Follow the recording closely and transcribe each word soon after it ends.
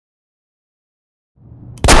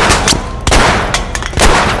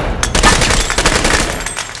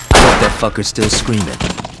motherfucker's still screaming.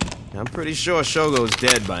 I'm pretty sure Shogo's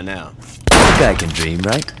dead by now. That guy can dream,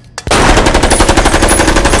 right?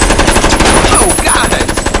 Oh, God!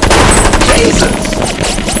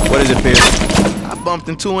 Jesus! What is it, Pierce? I bumped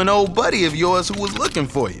into an old buddy of yours who was looking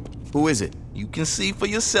for you. Who is it? You can see for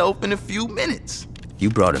yourself in a few minutes.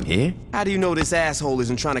 You brought him here? How do you know this asshole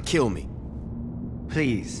isn't trying to kill me?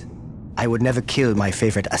 Please. I would never kill my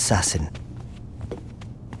favorite assassin.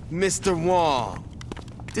 Mr. Wong.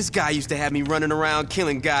 This guy used to have me running around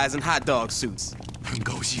killing guys in hot dog suits.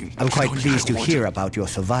 I'm quite pleased to hear about your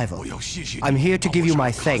survival. I'm here to give you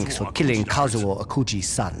my thanks for killing Kazuo Akuji's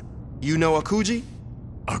son. You know Akuji?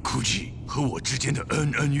 Akuji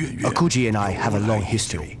and I have a long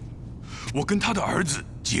history.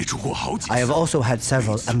 I have also had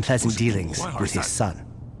several unpleasant dealings with his son.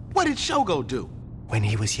 What did Shogo do? When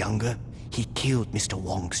he was younger, he killed Mr.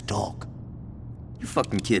 Wong's dog. You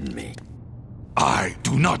fucking kidding me? I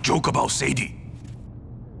do not joke about Sadie.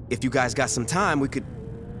 If you guys got some time, we could...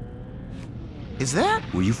 Is that?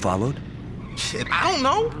 Were you followed? Shit, I don't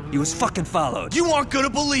know. He was fucking followed. You aren't gonna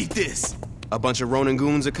believe this! A bunch of Ronin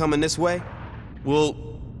goons are coming this way?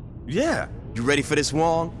 Well, yeah. You ready for this,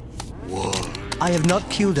 Wong? Whoa. I have not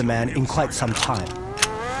killed a man in quite some time.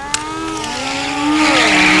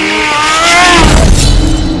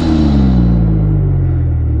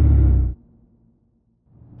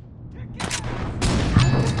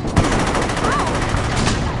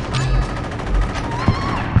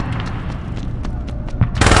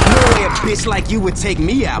 Bitch like you would take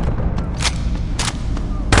me out. I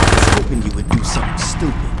was hoping you would do something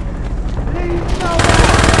stupid.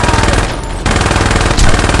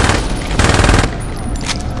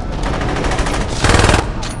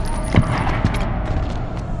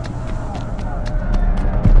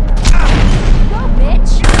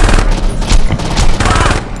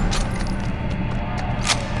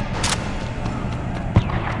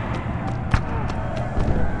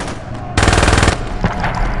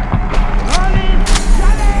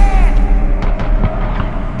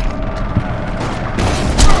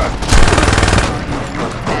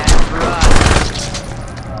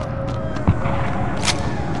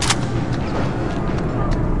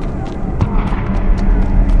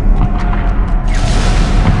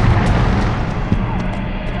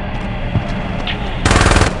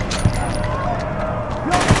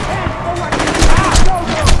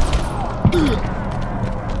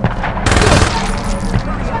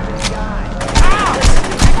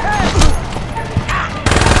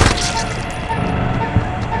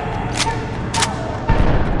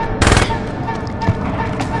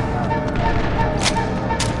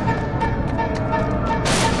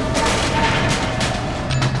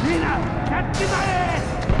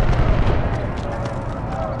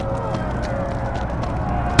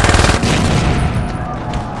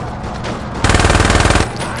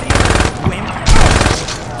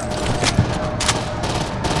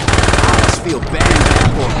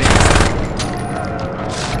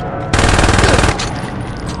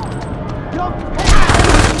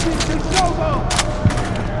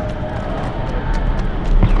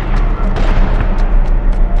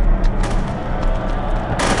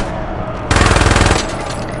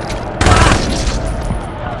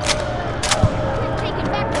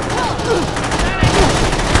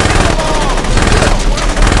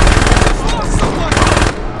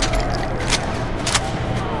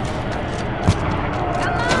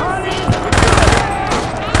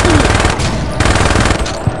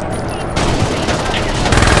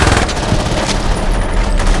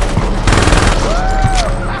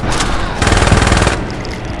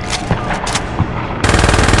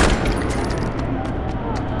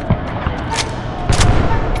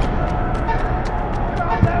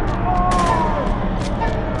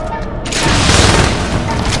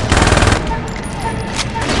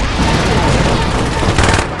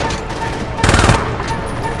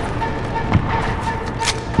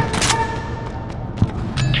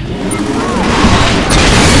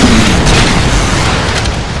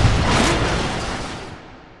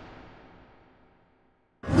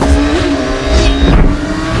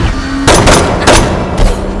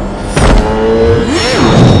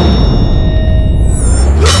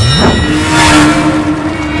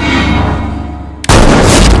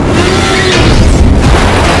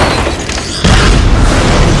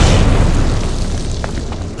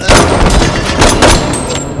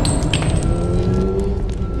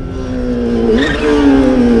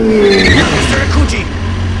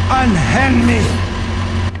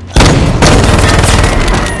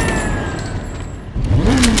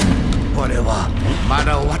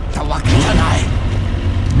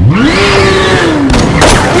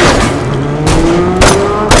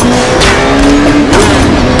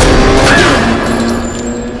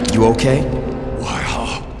 okay?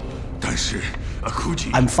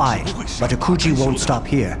 I'm fine, but Akuji won't stop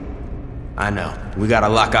here. I know. We gotta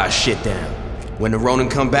lock our shit down. When the Ronin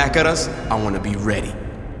come back at us, I wanna be ready.